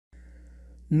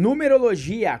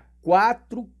Numerologia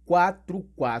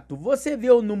 444. Você vê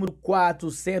o número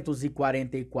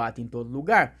 444 em todo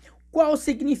lugar? Qual o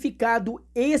significado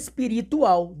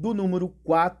espiritual do número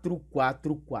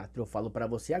 444? Eu falo para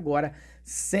você agora,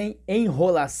 sem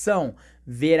enrolação.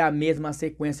 Ver a mesma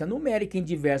sequência numérica em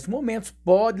diversos momentos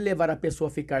pode levar a pessoa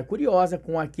a ficar curiosa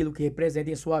com aquilo que representa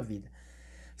em sua vida.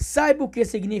 Saiba o que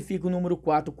significa o número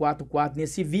 444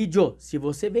 nesse vídeo, se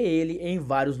você vê ele em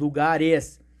vários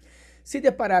lugares. Se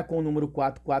deparar com o número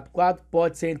 444,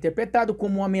 pode ser interpretado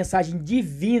como uma mensagem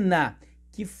divina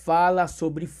que fala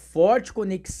sobre forte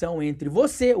conexão entre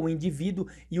você, o indivíduo,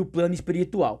 e o plano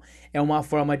espiritual. É uma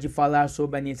forma de falar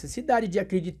sobre a necessidade de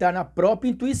acreditar na própria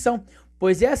intuição,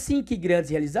 pois é assim que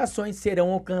grandes realizações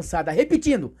serão alcançadas.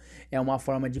 Repetindo, é uma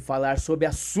forma de falar sobre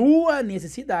a sua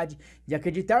necessidade de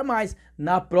acreditar mais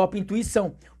na própria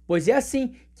intuição, pois é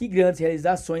assim que grandes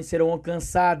realizações serão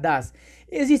alcançadas.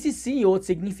 Existem sim outros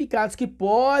significados que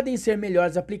podem ser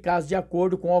melhores aplicados de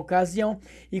acordo com a ocasião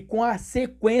e com a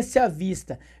sequência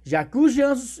vista, já que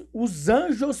os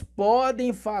anjos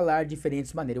podem falar de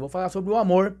diferentes maneiras. Eu vou falar sobre o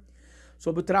amor,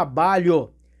 sobre o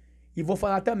trabalho e vou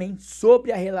falar também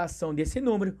sobre a relação desse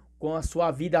número com a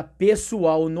sua vida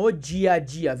pessoal no dia a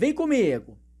dia. Vem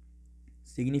comigo!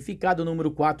 Significado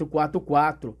número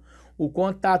 444. O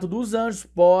contato dos anjos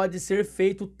pode ser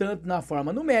feito tanto na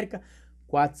forma numérica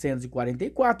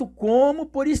 444 como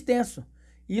por extenso.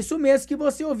 Isso mesmo que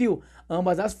você ouviu.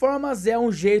 Ambas as formas é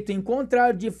um jeito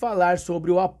encontrado de falar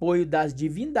sobre o apoio das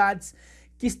divindades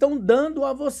que estão dando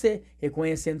a você,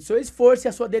 reconhecendo seu esforço e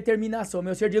a sua determinação.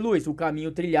 Meu ser de luz, o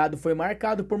caminho trilhado foi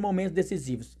marcado por momentos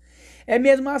decisivos. É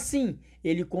mesmo assim,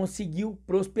 ele conseguiu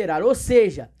prosperar, ou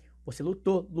seja, você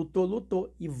lutou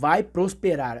e vai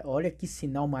prosperar. Olha que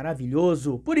sinal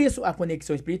maravilhoso. Por isso, a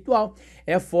conexão espiritual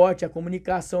é forte. A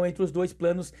comunicação entre os dois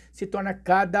planos se torna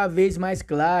cada vez mais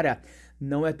clara.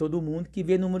 Não é todo mundo que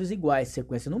vê números iguais,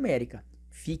 sequência numérica.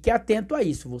 Fique atento a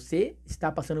isso. Você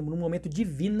está passando por um momento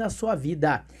divino na sua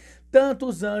vida. Tanto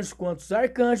os anjos quanto os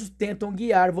arcanjos tentam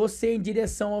guiar você em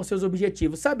direção aos seus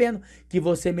objetivos, sabendo que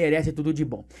você merece tudo de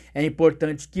bom. É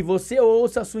importante que você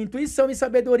ouça a sua intuição e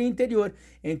sabedoria interior,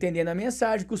 entendendo a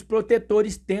mensagem que os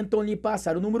protetores tentam lhe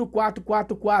passar. O número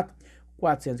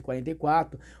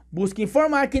 444 busca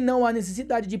informar que não há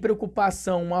necessidade de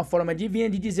preocupação, uma forma divina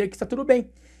de dizer que está tudo bem,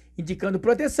 indicando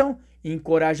proteção e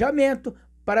encorajamento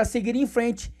para seguir em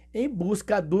frente em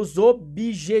busca dos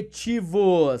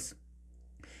objetivos.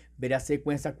 Ver a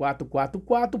sequência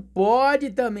 444 pode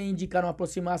também indicar uma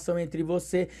aproximação entre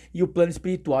você e o plano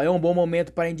espiritual. É um bom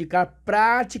momento para indicar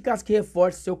práticas que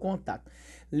reforcem seu contato.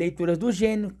 Leituras do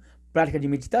gênero, prática de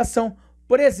meditação,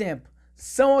 por exemplo,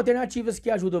 são alternativas que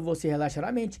ajudam você a relaxar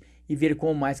a mente e ver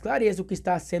com mais clareza o que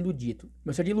está sendo dito.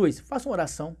 Meu ser de luz, faça uma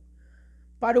oração.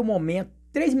 Para o momento,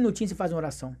 3 minutinhos você faz uma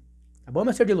oração. Tá bom,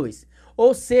 meu ser de luz?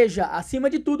 Ou seja, acima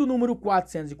de tudo, o número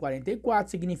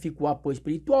 444 significa o apoio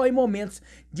espiritual em momentos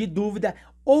de dúvida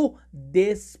ou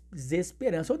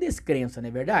desesperança ou descrença, não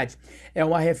é verdade? É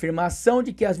uma reafirmação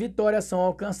de que as vitórias são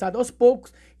alcançadas aos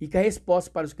poucos e que as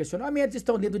respostas para os questionamentos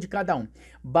estão dentro de cada um.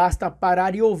 Basta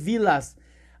parar e ouvi-las.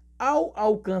 Ao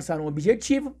alcançar um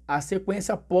objetivo, a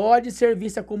sequência pode ser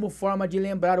vista como forma de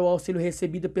lembrar o auxílio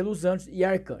recebido pelos anjos e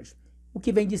arcanjos. O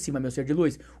que vem de cima, meu ser de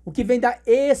luz? O que vem da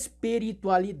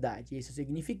espiritualidade. Esse é o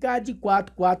significado de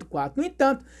 444. No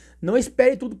entanto, não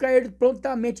espere tudo cair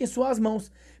prontamente em suas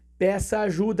mãos. Peça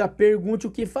ajuda, pergunte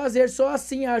o que fazer. Só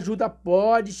assim a ajuda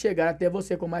pode chegar até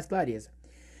você com mais clareza.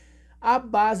 A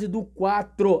base do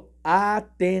 4,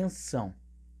 atenção.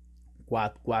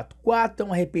 444 é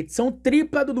uma repetição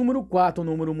tripla do número 4, um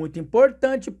número muito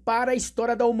importante para a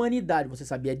história da humanidade. Você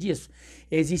sabia disso?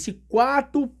 Existem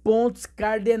 4 pontos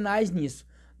cardeais nisso: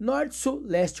 norte, sul,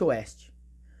 leste e oeste.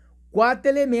 4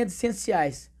 elementos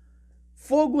essenciais: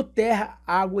 fogo, terra,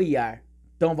 água e ar,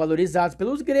 tão valorizados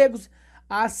pelos gregos,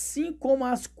 assim como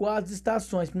as 4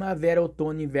 estações: primavera,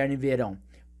 outono, inverno e verão.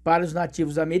 Para os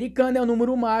nativos americanos é um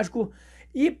número mágico.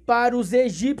 E para os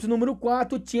egípcios, o número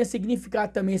 4 tinha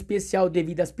significado também especial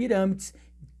devido às pirâmides,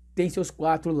 tem seus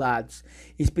 4 lados.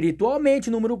 Espiritualmente,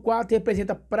 o número 4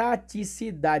 representa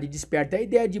praticidade, desperta a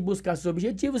ideia de buscar seus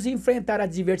objetivos e enfrentar as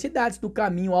diversidades do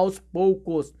caminho aos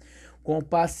poucos, com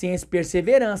paciência e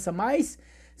perseverança, mas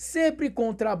sempre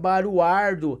com trabalho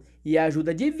árduo e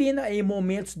ajuda divina em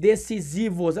momentos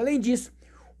decisivos. Além disso,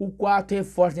 o 4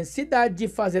 reforça a necessidade de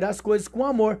fazer as coisas com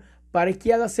amor, para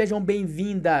que elas sejam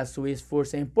bem-vindas. O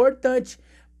esforço é importante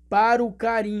para o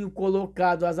carinho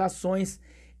colocado às ações,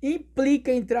 implica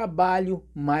em trabalho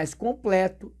mais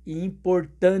completo e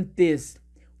importantes.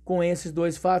 Com esses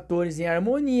dois fatores em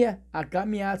harmonia, a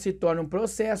caminhada se torna um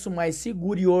processo mais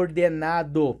seguro e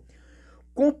ordenado.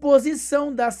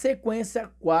 Composição da sequência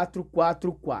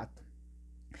 444.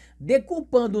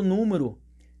 Decupando o número,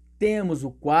 temos o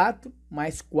 4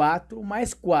 mais 4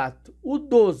 mais 4, o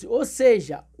 12, ou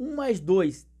seja, 1 mais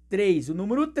 2, 3. O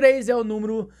número 3 é o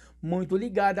número muito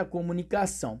ligado à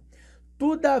comunicação.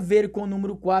 Tudo a ver com o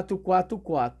número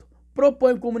 444.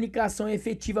 Propõe comunicação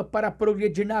efetiva para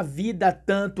progredir na vida,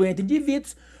 tanto entre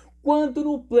indivíduos quanto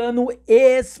no plano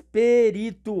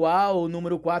espiritual. O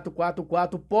número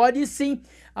 444 pode sim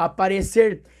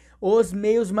aparecer os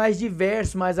meios mais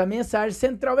diversos, mas a mensagem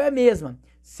central é a mesma,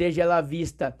 seja ela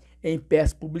vista em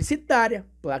peça publicitária,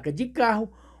 placa de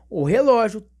carro ou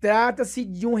relógio. Trata-se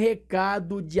de um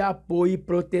recado de apoio e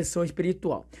proteção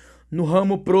espiritual. No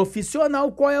ramo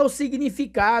profissional, qual é o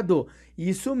significado?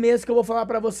 Isso mesmo que eu vou falar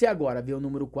para você agora, viu? O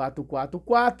número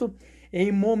 444,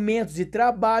 em momentos de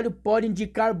trabalho, pode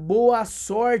indicar boa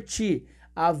sorte,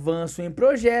 avanço em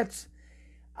projetos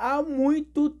há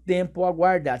muito tempo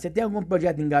aguardado. Você tem algum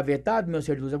projeto engavetado, meu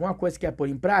ser de luz? Alguma coisa que quer pôr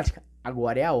em prática?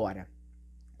 Agora é a hora.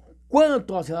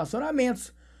 Quanto aos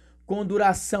relacionamentos, com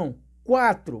duração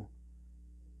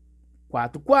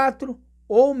 444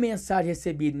 ou mensagem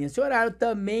recebida nesse horário,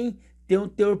 também tem um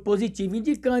teor positivo,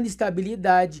 indicando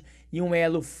estabilidade e um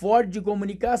elo forte de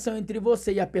comunicação entre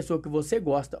você e a pessoa que você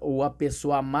gosta ou a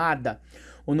pessoa amada.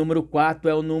 O número 4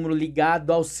 é o número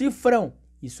ligado ao cifrão,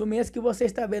 isso mesmo que você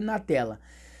está vendo na tela.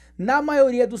 Na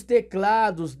maioria dos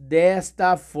teclados,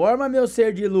 desta forma, meu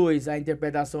ser de luz, a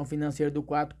interpretação financeira do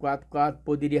 444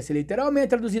 poderia ser literalmente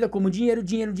traduzida como dinheiro,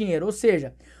 dinheiro, dinheiro, ou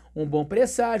seja, um bom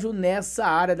presságio nessa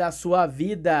área da sua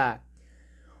vida.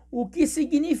 O que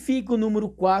significa o número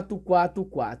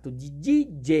 444 de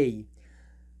DJ?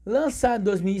 Lançado em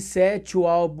 2007, o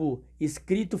álbum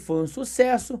escrito foi um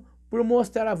sucesso por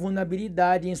mostrar a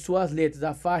vulnerabilidade em suas letras.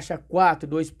 A faixa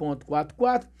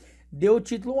 4.2.44 deu o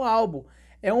título ao álbum.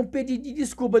 É um pedido de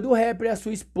desculpa do rapper à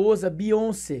sua esposa,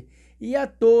 Beyoncé, e a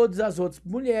todas as outras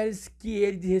mulheres que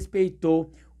ele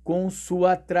desrespeitou com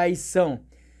sua traição.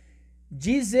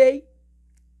 Jay-Z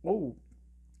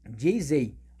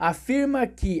afirma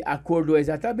que acordou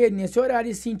exatamente nesse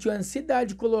horário e sentiu a necessidade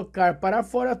de colocar para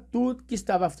fora tudo que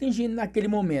estava afligindo naquele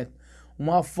momento.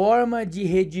 Uma forma de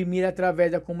redimir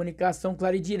através da comunicação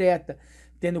clara e direta,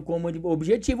 tendo como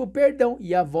objetivo o perdão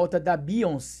e a volta da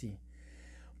Beyoncé.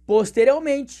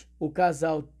 Posteriormente, o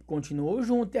casal continuou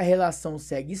junto e a relação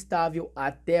segue estável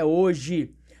até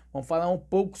hoje. Vamos falar um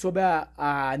pouco sobre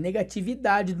a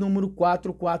negatividade do número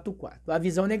 444. A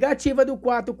visão negativa do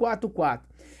 444.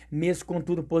 Mesmo com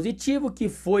tudo positivo que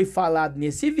foi falado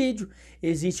nesse vídeo,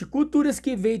 existem culturas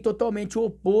que veem totalmente o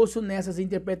oposto nessas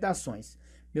interpretações.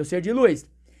 Meu ser de luz,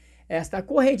 esta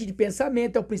corrente de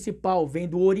pensamento é o principal, vem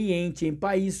do Oriente, em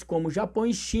países como Japão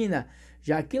e China,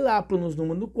 já que lá, nos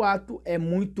número 4, é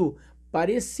muito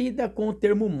parecida com o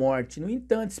termo morte. No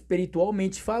entanto,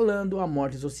 espiritualmente falando, a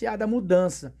morte é associada à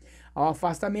mudança, ao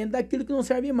afastamento daquilo que não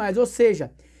serve mais, ou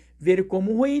seja, ver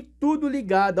como ruim, tudo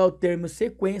ligado ao termo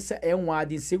sequência é um ar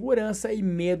de insegurança e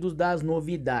medo das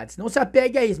novidades. Não se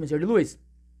apegue a isso, meu senhor de luz.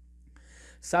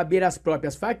 Saber as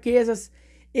próprias fraquezas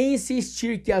e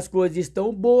insistir que as coisas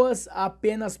estão boas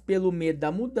apenas pelo medo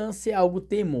da mudança é algo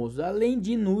teimoso, além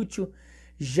de inútil,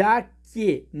 já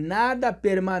que nada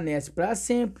permanece para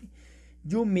sempre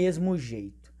de um mesmo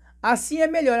jeito. Assim é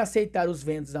melhor aceitar os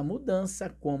ventos da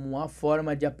mudança como uma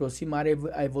forma de aproximar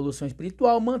a evolução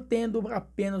espiritual, mantendo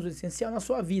apenas o essencial na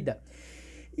sua vida.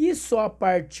 E só a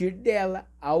partir dela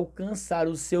alcançar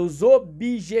os seus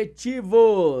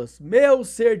objetivos. Meu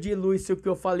ser de luz, se o que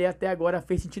eu falei até agora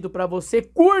fez sentido para você,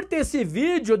 curta esse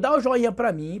vídeo, dá o joinha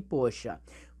para mim, poxa.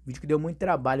 Vídeo que deu muito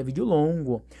trabalho, vídeo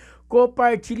longo.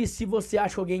 Compartilhe se você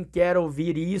acha que alguém quer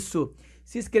ouvir isso.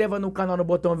 Se inscreva no canal no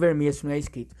botão vermelho se não é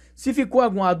inscrito. Se ficou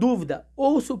alguma dúvida,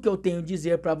 ouça o que eu tenho a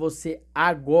dizer para você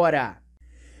agora.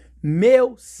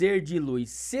 Meu ser de luz,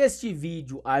 se este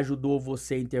vídeo ajudou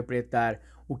você a interpretar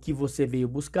o que você veio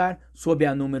buscar sobre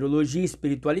a numerologia,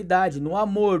 espiritualidade, no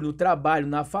amor, no trabalho,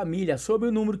 na família, sobre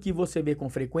o número que você vê com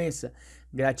frequência,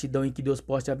 gratidão e que Deus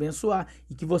possa te abençoar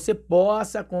e que você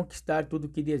possa conquistar tudo o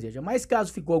que deseja. Mas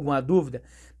caso ficou alguma dúvida,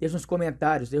 deixe nos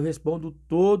comentários, eu respondo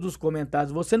todos os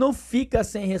comentários, você não fica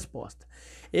sem resposta.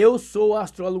 Eu sou o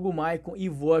astrólogo Maicon e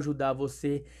vou ajudar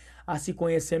você a se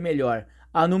conhecer melhor.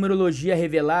 A numerologia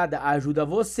revelada ajuda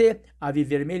você a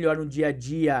viver melhor no dia a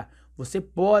dia. Você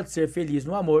pode ser feliz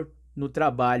no amor, no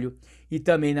trabalho e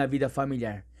também na vida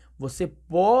familiar. Você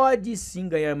pode sim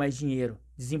ganhar mais dinheiro,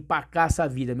 desempacar essa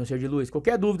vida, meu ser de luz.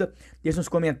 Qualquer dúvida, deixe nos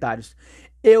comentários.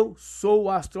 Eu sou o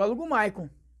astrólogo Maicon.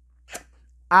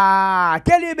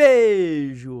 Aquele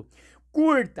beijo!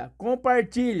 Curta,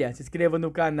 compartilha, se inscreva no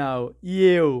canal e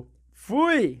eu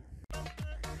fui!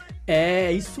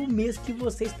 É isso mesmo que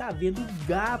você está vendo, o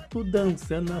gato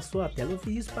dançando na sua tela. Eu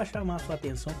fiz isso para chamar a sua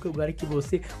atenção, porque eu quero que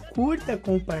você curta,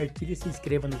 compartilhe, se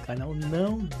inscreva no canal,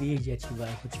 não deixe de ativar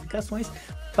as notificações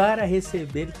para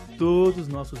receber todos os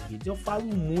nossos vídeos. Eu falo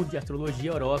muito de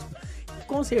astrologia, horóscopo.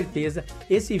 Com certeza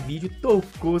esse vídeo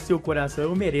tocou seu coração,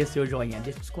 eu mereço seu joinha.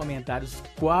 Deixe nos comentários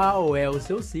qual é o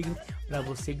seu signo para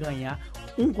você ganhar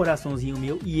um coraçãozinho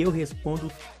meu e eu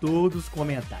respondo todos os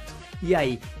comentários. E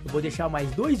aí, eu vou deixar mais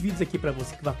 2 vídeos aqui para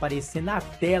você que vai aparecer na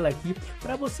tela aqui,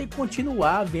 para você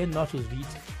continuar vendo nossos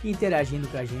vídeos, interagindo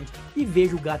com a gente e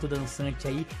veja o gato dançante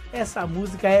aí. Essa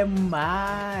música é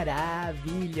maravilhosa,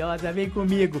 vem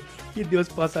comigo, que Deus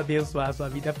possa abençoar a sua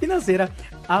vida financeira,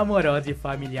 amorosa e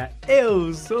familiar.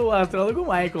 Eu sou o astrólogo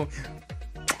Maicon,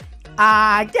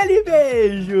 aquele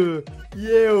beijo e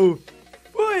eu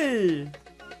fui!